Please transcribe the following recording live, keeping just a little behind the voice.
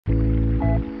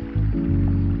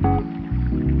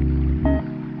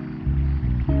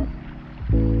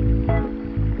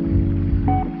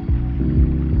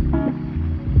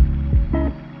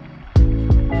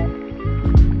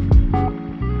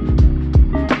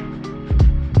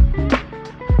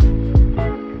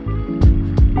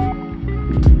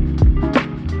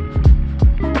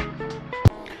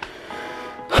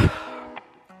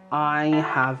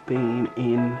have been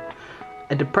in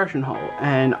a depression hole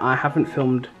and I haven't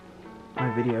filmed my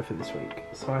video for this week.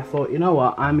 So I thought, you know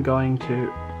what, I'm going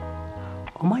to...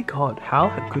 Oh my god, how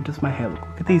good does my hair look?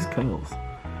 Look at these curls.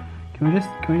 Can we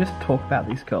just talk about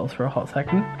these curls for a hot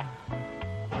second?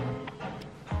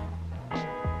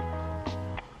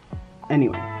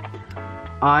 Anyway,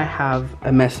 I have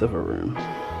a mess of a room.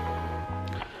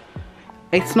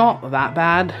 It's not that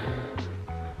bad,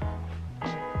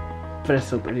 but it's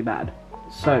still pretty bad.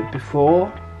 So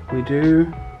before we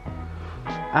do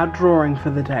our drawing for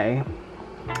the day,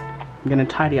 I'm gonna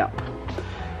tidy up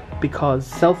because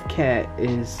self-care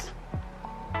is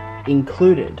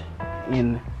included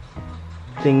in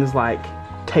things like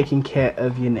taking care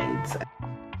of your needs.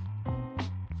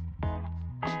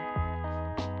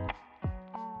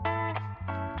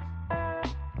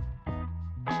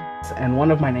 And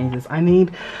one of my needs is I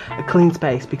need a clean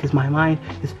space because my mind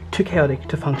is too chaotic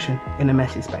to function in a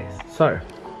messy space. So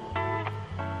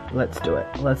let's do it.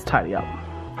 Let's tidy up.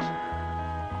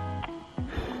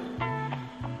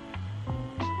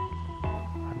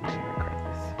 I'm gonna regret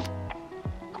this.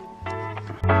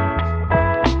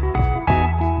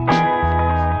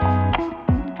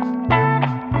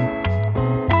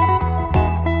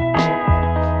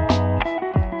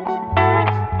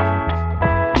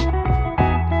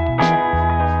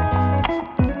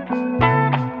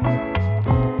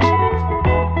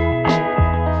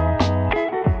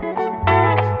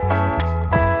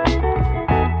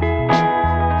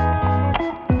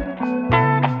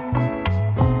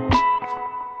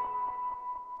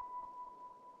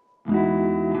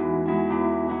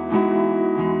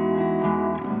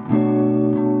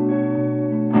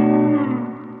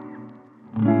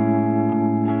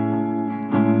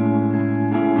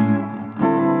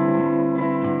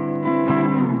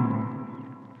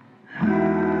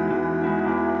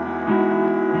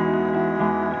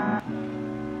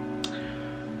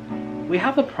 We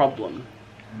have a problem.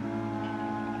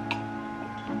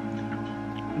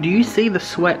 Do you see the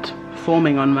sweat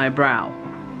forming on my brow?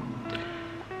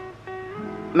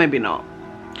 Maybe not.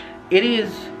 It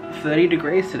is 30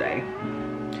 degrees today.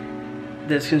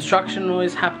 There's construction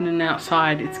noise happening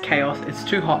outside. It's chaos. It's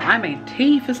too hot. I made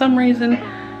tea for some reason.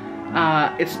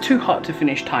 It's too hot to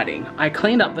finish tidying. I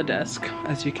cleaned up the desk,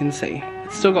 as you can see.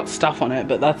 It's still got stuff on it,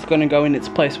 but that's going to go in its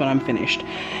place when I'm finished.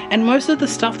 And most of the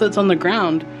stuff that's on the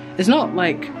ground is not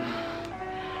like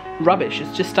rubbish.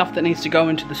 It's just stuff that needs to go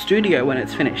into the studio when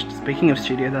it's finished. Speaking of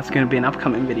studio, that's going to be an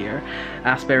upcoming video.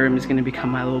 Our spare room is going to become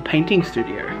my little painting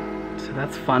studio. So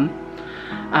that's fun.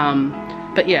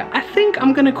 But yeah, I think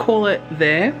I'm going to call it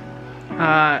there.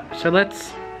 So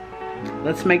let's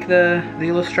make the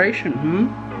illustration.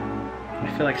 I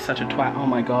feel like such a twat. Oh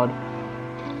my god.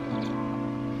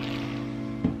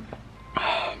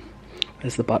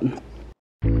 There's the button.